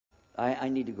I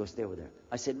need to go stay with her.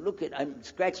 I said, look, I'm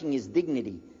scratching his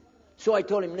dignity. So I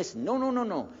told him, listen,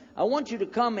 no. I want you to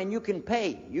come and you can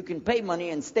pay. You can pay money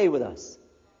and stay with us.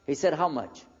 He said, how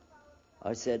much?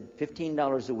 I said,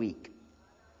 $15 a week.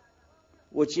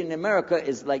 Which in America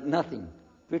is like nothing.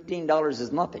 $15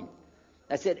 is nothing.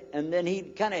 I said, and then he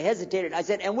kind of hesitated. I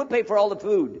said, and we'll pay for all the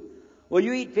food. Well,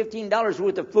 you eat $15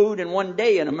 worth of food in one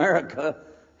day in America.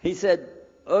 He said,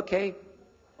 okay,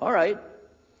 all right.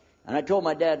 And I told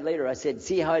my dad later, I said,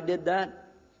 see how I did that?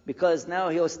 Because now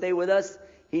he'll stay with us.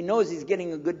 He knows he's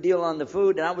getting a good deal on the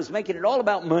food, and I was making it all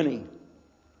about money.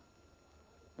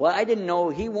 Well, I didn't know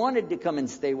he wanted to come and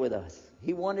stay with us.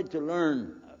 He wanted to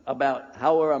learn about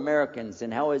how we're Americans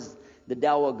and how is the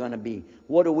dawah going to be.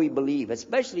 What do we believe?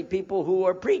 Especially people who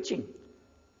are preaching.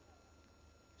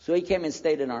 So he came and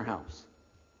stayed in our house.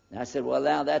 And I said, well,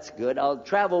 now that's good. I'll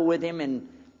travel with him and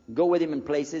go with him in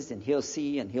places, and he'll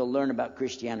see and he'll learn about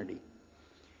Christianity.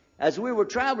 As we were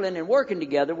traveling and working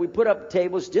together, we put up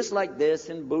tables just like this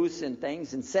and booths and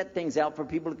things and set things out for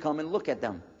people to come and look at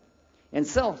them and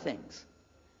sell things.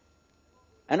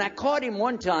 And I caught him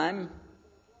one time.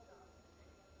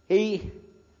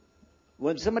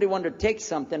 When somebody wanted to take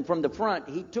something from the front,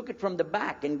 he took it from the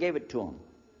back and gave it to him.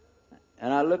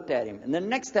 And I looked at him. And the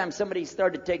next time somebody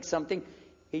started to take something,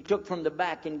 he took from the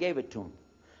back and gave it to him.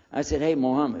 I said, hey,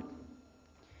 Muhammad,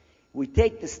 we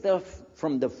take the stuff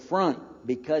from the front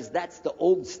because that's the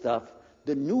old stuff.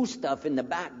 The new stuff in the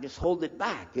back, just hold it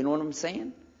back. You know what I'm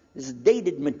saying? This is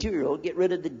dated material. Get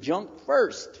rid of the junk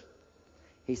first.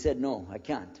 He said, no, I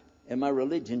can't. In my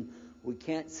religion, we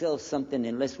can't sell something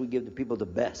unless we give the people the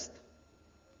best.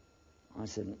 I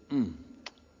said,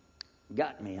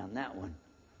 got me on that one.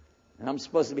 And I'm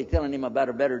supposed to be telling him about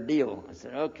a better deal. I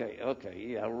said, okay,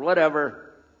 yeah,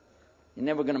 whatever. You're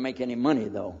never going to make any money,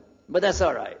 though. But that's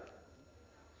all right.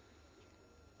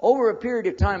 Over a period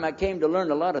of time, I came to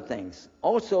learn a lot of things.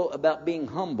 Also about being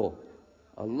humble.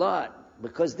 A lot.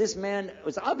 Because this man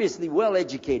was obviously well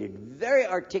educated, very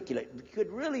articulate,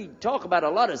 could really talk about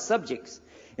a lot of subjects.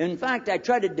 In fact, I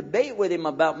tried to debate with him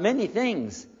about many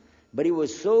things. But he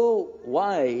was so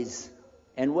wise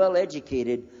and well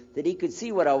educated that he could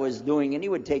see what I was doing and he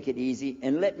would take it easy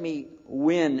and let me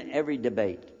win every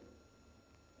debate.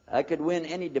 I could win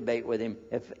any debate with him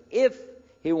if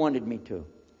he wanted me to.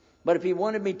 But if he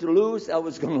wanted me to lose, I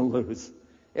was going to lose.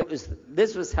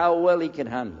 This was how well he could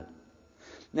handle it.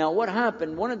 Now, what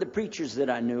happened, one of the preachers that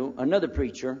I knew, another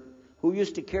preacher, who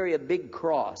used to carry a big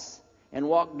cross and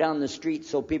walk down the street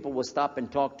so people would stop and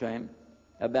talk to him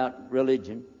about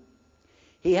religion,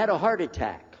 he had a heart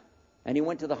attack and he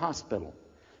went to the hospital.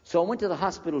 So I went to the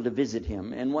hospital to visit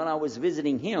him. And when I was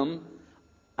visiting him,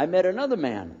 I met another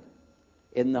man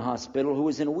in the hospital who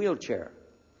was in a wheelchair.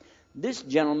 This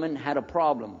gentleman had a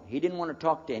problem. He didn't want to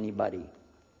talk to anybody.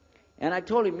 And I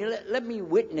told him, let me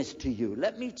witness to you.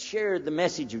 Let me share the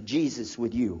message of Jesus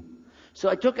with you. So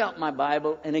I took out my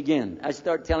Bible, and again, I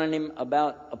started telling him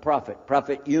about a prophet,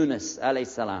 Prophet Yunus, alayhi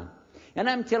salam. And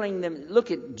I'm telling them,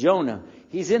 look at Jonah.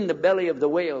 He's in the belly of the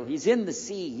whale. He's in the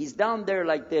sea. He's down there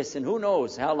like this, and who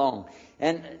knows how long.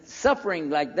 And suffering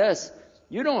like this,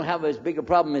 you don't have as big a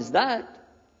problem as that.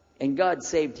 And God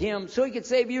saved him, so he could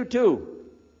save you too.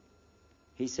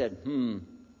 He said,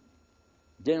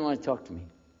 didn't want to talk to me.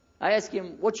 I asked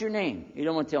him, what's your name? He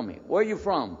don't want to tell me. Where are you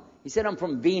from? He said, I'm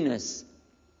from Venus.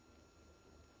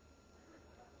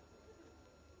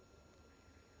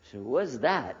 So what's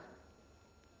that?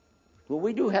 Well,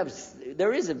 we do have,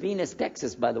 there is a Venus,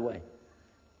 Texas, by the way.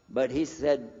 But he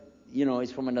said,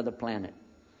 he's from another planet.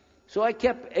 So I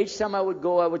kept, each time I would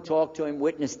go, I would talk to him,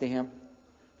 witness to him.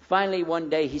 Finally, one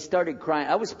day, he started crying.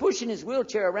 I was pushing his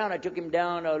wheelchair around. I took him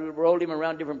down. I rolled him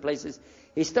around different places.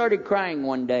 He started crying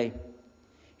one day.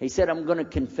 He said, I'm going to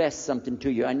confess something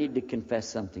to you. I need to confess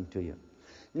something to you.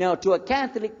 Now, to a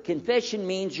Catholic, confession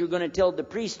means you're going to tell the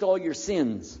priest all your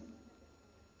sins.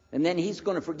 And then he's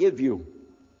going to forgive you.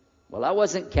 Well, I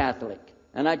wasn't Catholic.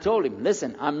 And I told him,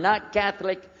 listen, I'm not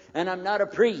Catholic and I'm not a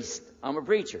priest. I'm a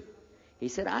preacher. He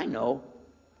said, I know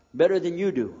better than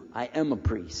you do. I am a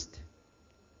priest.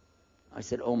 I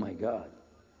said, oh my God.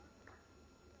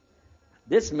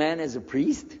 This man is a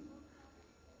priest.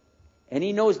 And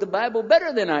he knows the Bible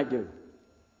better than I do.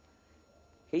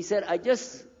 He said, I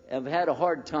just have had a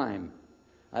hard time.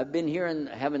 I've been here and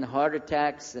having heart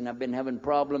attacks and I've been having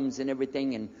problems and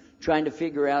everything and trying to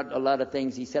figure out a lot of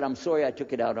things. He said, I'm sorry I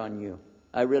took it out on you.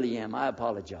 I really am. I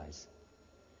apologize.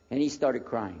 And he started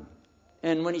crying.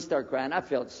 And when he started crying, I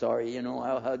felt sorry.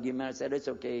 I hugged him and I said, it's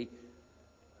okay.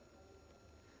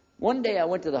 One day I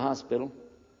went to the hospital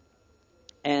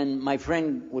and my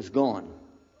friend was gone.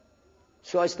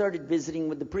 So I started visiting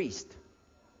with the priest.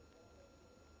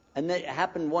 And that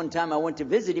happened one time I went to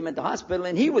visit him at the hospital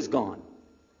and he was gone.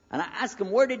 And I asked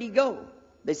him, where did he go?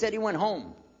 They said he went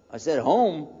home. I said,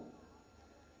 home?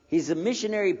 He's a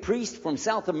missionary priest from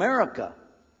South America.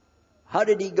 How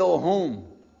did he go home?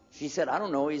 She said, I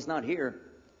don't know. He's not here.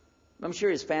 I'm sure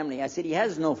his family. I said, he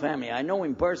has no family. I know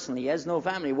him personally. He has no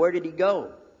family. Where did he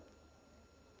go?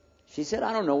 She said,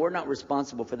 I don't know. We're not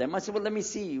responsible for them. I said, well, let me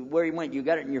see where he went. You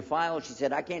got it in your file? She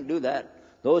said, I can't do that.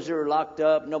 Those are locked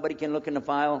up. Nobody can look in the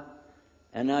file.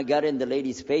 And I got in the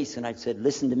lady's face and I said,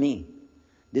 listen to me.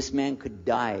 This man could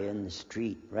die in the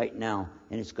street right now,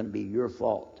 and it's going to be your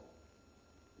fault.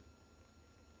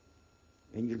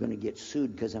 And you're going to get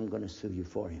sued because I'm going to sue you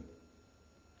for him.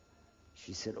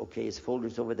 She said, okay, his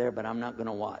folder's over there, but I'm not going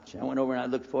to watch. I went over and I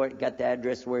looked for it, got the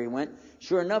address where he went.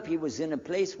 Sure enough, he was in a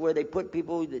place where they put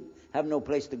people that have no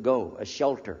place to go, a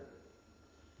shelter.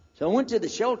 So I went to the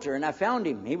shelter and I found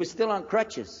him. He was still on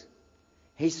crutches.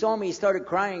 He saw me, he started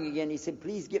crying again. He said,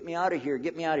 please get me out of here,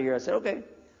 get me out of here. I said, okay,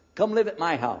 come live at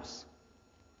my house.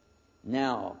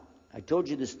 Now, I told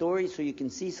you the story so you can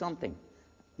see something.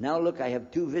 Now look, I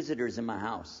have 2 visitors in my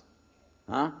house.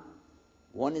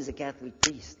 One is a Catholic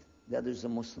priest. The other is a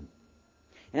Muslim.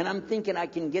 And I'm thinking I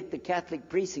can get the Catholic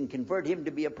priest and convert him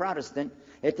to be a Protestant.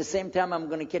 At the same time, I'm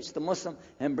going to catch the Muslim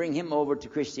and bring him over to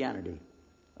Christianity.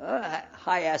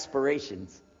 High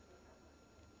aspirations.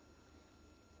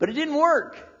 But it didn't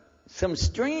work. Some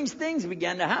strange things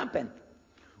began to happen.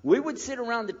 We would sit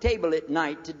around the table at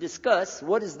night to discuss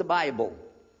what is the Bible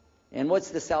and what's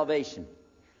the salvation.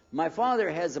 My father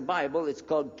has a Bible. It's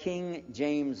called King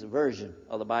James Version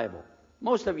of the Bible.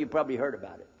 Most of you probably heard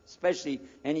about it, especially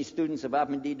any students of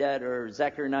Ahmadiyya or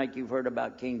Zakir Naik. You've heard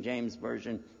about King James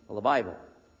Version of the Bible.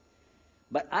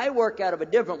 But I work out of a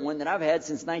different one that I've had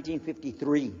since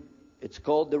 1953. It's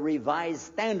called the Revised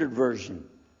Standard Version.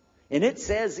 And it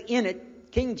says in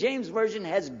it, King James Version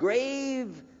has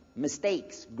grave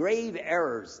mistakes, grave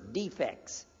errors,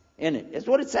 defects in it. That's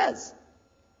what it says.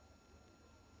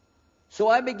 So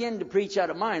I began to preach out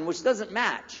of mine, which doesn't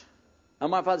match.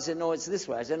 And my father said, no, it's this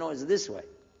way. I said, no, it's this way.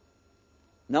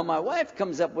 Now my wife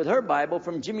comes up with her Bible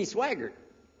from Jimmy Swaggart.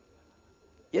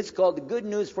 It's called The Good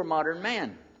News for Modern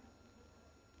Man.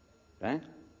 Okay?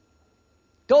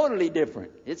 Totally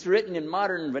different. It's written in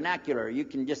modern vernacular. You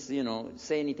can just,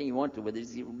 say anything you want to with it.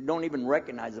 You don't even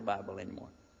recognize the Bible anymore.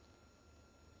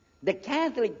 The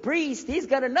Catholic priest, he's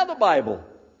got another Bible.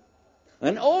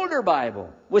 An older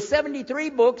Bible with 73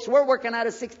 books. We're working out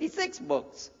of 66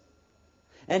 books.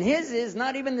 And his is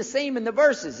not even the same in the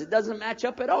verses. It doesn't match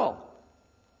up at all.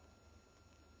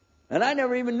 And I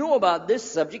never even knew about this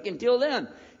subject until then.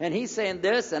 And he's saying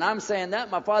this, and I'm saying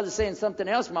that. My father's saying something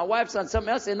else. My wife's on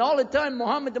something else. And all the time,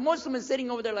 Muhammad the Muslim is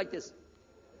sitting over there like this.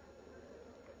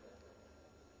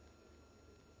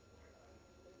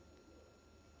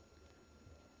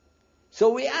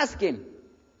 So we asked him.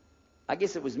 I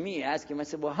guess it was me. I asked him. I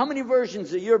said, well, how many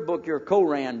versions of your book, your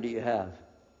Quran, do you have?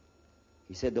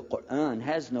 He said, the Quran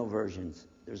has no versions.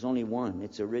 There's only one.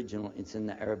 It's original. It's in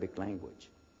the Arabic language.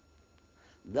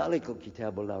 ذَلِكَ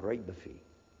الْكِتَابُ لَا رَيْبَ فِيهِ.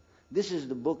 This is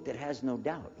the book that has no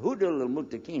doubt. Huda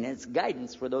lil-muttaqin. It's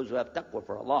guidance for those who have taqwa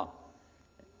for Allah.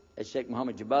 As Sheikh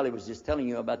Muhammad Jabali was just telling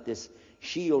you about this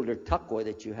shield or taqwa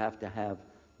that you have to have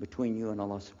between you and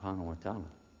Allah subhanahu wa ta'ala.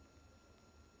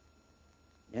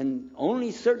 And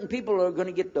only certain people are going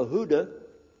to get the huda,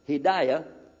 hidayah,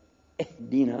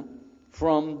 dina,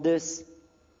 from this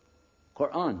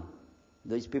Quran.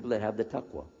 These people that have the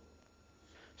taqwa.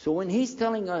 So when he's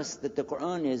telling us that the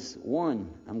Quran is one,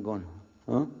 I'm going,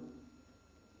 huh?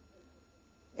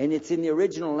 And it's in the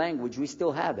original language, we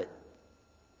still have it.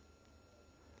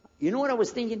 You know what I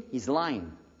was thinking? He's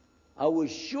lying. I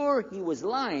was sure he was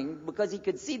lying because he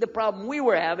could see the problem we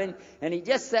were having, and he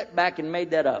just sat back and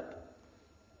made that up.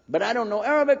 But I don't know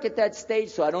Arabic at that stage,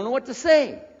 so I don't know what to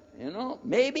say.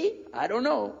 Maybe, I don't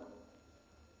know.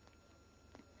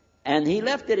 And he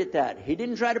left it at that. He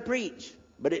didn't try to preach.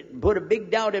 But it put a big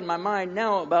doubt in my mind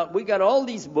now about, we got all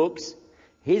these books.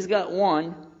 He's got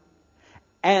one.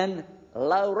 And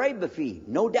la rayba fi,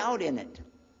 no doubt in it.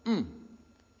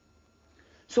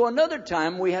 So another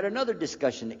time, we had another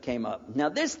discussion that came up. Now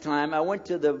this time, I went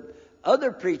to the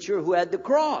other preacher who had the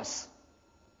cross.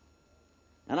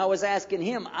 And I was asking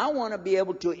him, I want to be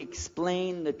able to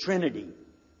explain the Trinity.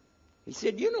 He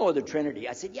said, you know the Trinity.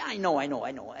 I said, yeah, I know.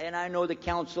 And I know the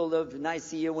Council of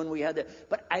Nicaea when we had that.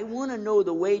 But I want to know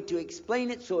the way to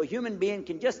explain it so a human being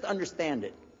can just understand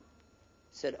it.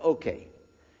 He said, okay.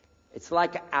 It's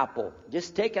like an apple.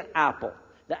 Just take an apple.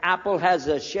 The apple has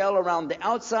a shell around the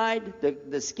outside,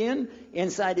 the skin.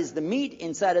 Inside is the meat.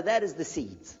 Inside of that is the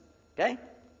seeds. Okay?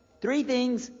 3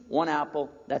 things, 1 apple.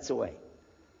 That's the way.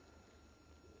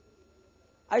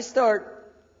 I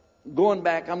start going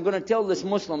back. I'm going to tell this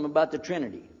Muslim about the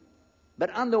Trinity.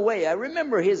 But on the way, I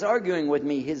remember his arguing with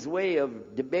me, his way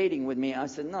of debating with me. I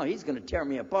said, no, he's going to tear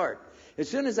me apart. As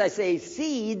soon as I say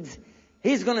seeds,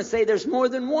 he's going to say there's more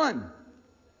than one.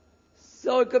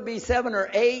 So it could be 7 or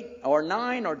 8 or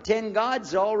 9 or 10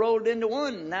 gods all rolled into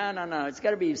one. No. It's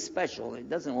got to be special. It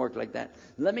doesn't work like that.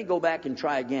 Let me go back and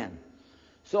try again.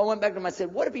 So I went back to him. I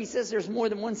said, what if he says there's more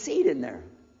than one seed in there?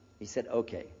 He said,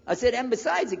 okay. I said, and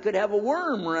besides, it could have a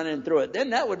worm running through it.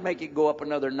 Then that would make it go up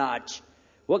another notch.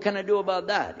 What can I do about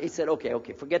that? He said, okay,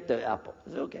 forget the apple. I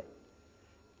said, okay.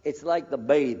 It's like the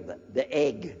babe, the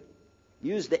egg.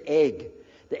 Use the egg.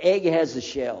 The egg has a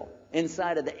shell.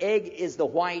 Inside of the egg is the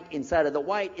white. Inside of the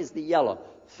white is the yellow.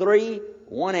 3,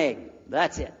 1 egg.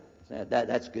 That's it.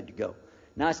 That's good to go.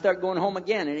 Now I start going home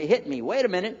again, and it hit me. Wait a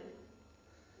minute.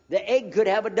 The egg could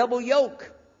have a double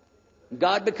yolk.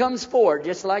 God becomes 4,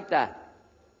 just like that.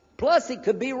 Plus, it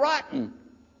could be rotten.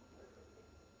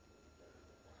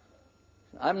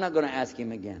 I'm not going to ask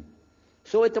him again.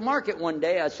 So at the market one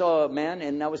day, I saw a man,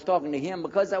 and I was talking to him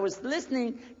because I was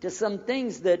listening to some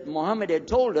things that Muhammad had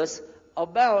told us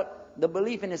about the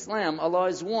belief in Islam. Allah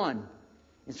is one.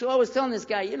 And so I was telling this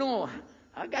guy,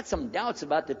 I got some doubts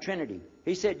about the Trinity.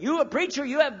 He said, you a preacher,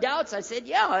 you have doubts? I said,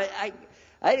 yeah,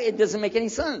 it doesn't make any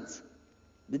sense.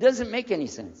 It doesn't make any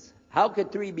sense. How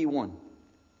could 3 be 1?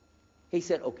 He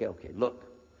said, okay, look.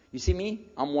 You see me?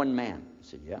 I'm one man. I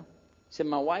said, yeah. He said,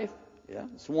 my wife? Yeah.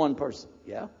 It's one person.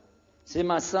 Yeah. See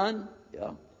my son?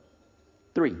 Yeah.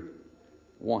 3.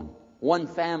 1. One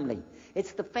family.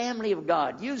 It's the family of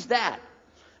God. Use that.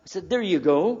 I said, there you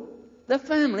go. The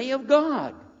family of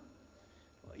God.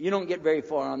 You don't get very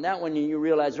far on that one, and you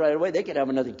realize right away they could have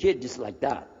another kid just like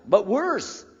that. But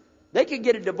worse, they could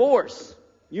get a divorce.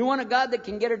 You want a God that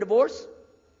can get a divorce?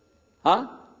 Huh?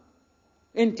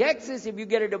 In Texas, if you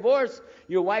get a divorce,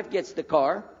 your wife gets the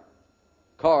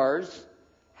cars,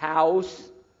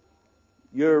 house,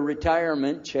 your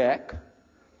retirement check,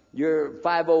 your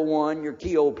 501, your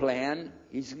Keogh plan.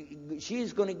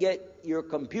 She's going to get your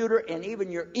computer and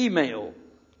even your email.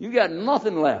 You got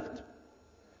nothing left.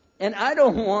 And I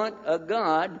don't want a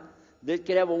God that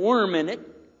could have a worm in it.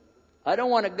 I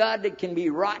don't want a God that can be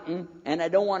rotten, and I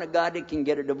don't want a God that can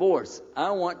get a divorce.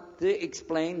 I want to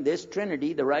explain this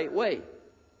Trinity the right way.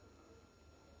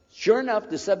 Sure enough,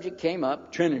 the subject came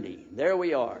up, Trinity. There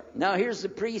we are. Now here's the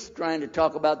priest trying to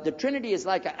talk about the Trinity is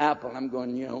like an apple. I'm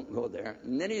going, go there.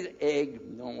 And then he's an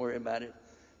egg, don't worry about it.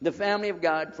 The family of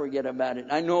God, forget about it.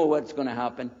 I know what's going to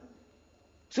happen.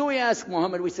 So we ask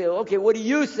Muhammad, we say, okay, what do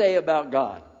you say about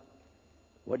God?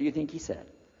 What do you think he said?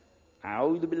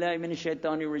 أعوذ بالله من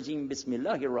الشيطان الرجيم بسم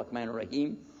الله الرحمن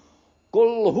الرحيم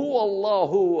قل هو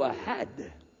الله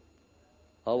أحد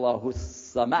الله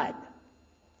الصمد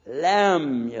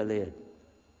لم يلد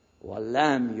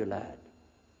ولم يولد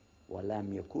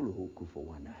ولم يكن له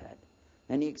كفوا أحد.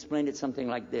 And he explained it something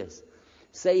like this.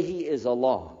 Say he is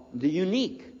Allah, the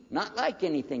unique, not like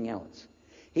anything else.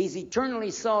 He's eternally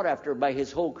sought after by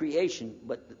his whole creation,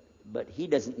 but he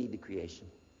doesn't need the creation.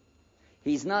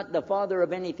 He's not the father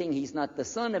of anything. He's not the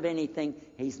son of anything.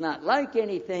 He's not like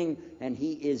anything. And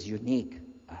he is unique.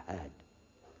 Ahad.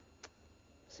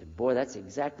 I said, boy, that's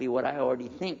exactly what I already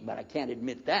think, but I can't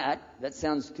admit that. That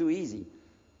sounds too easy.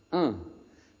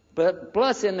 But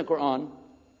plus in the Quran,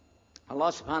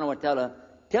 Allah subhanahu wa ta'ala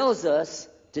tells us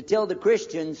to tell the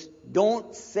Christians,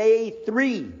 don't say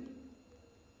 3.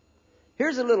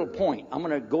 Here's a little point. I'm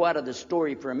going to go out of the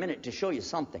story for a minute to show you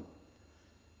something.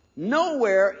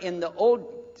 Nowhere in the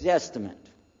Old Testament,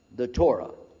 the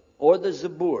Torah, or the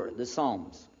Zabur, the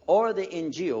Psalms, or the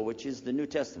Injil, which is the New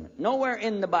Testament, nowhere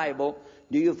in the Bible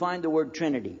do you find the word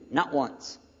Trinity. Not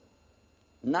once.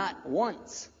 Not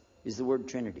once is the word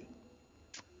Trinity.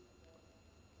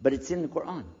 But it's in the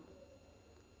Quran.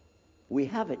 We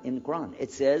have it in the Quran.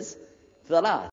 It says, Thalath.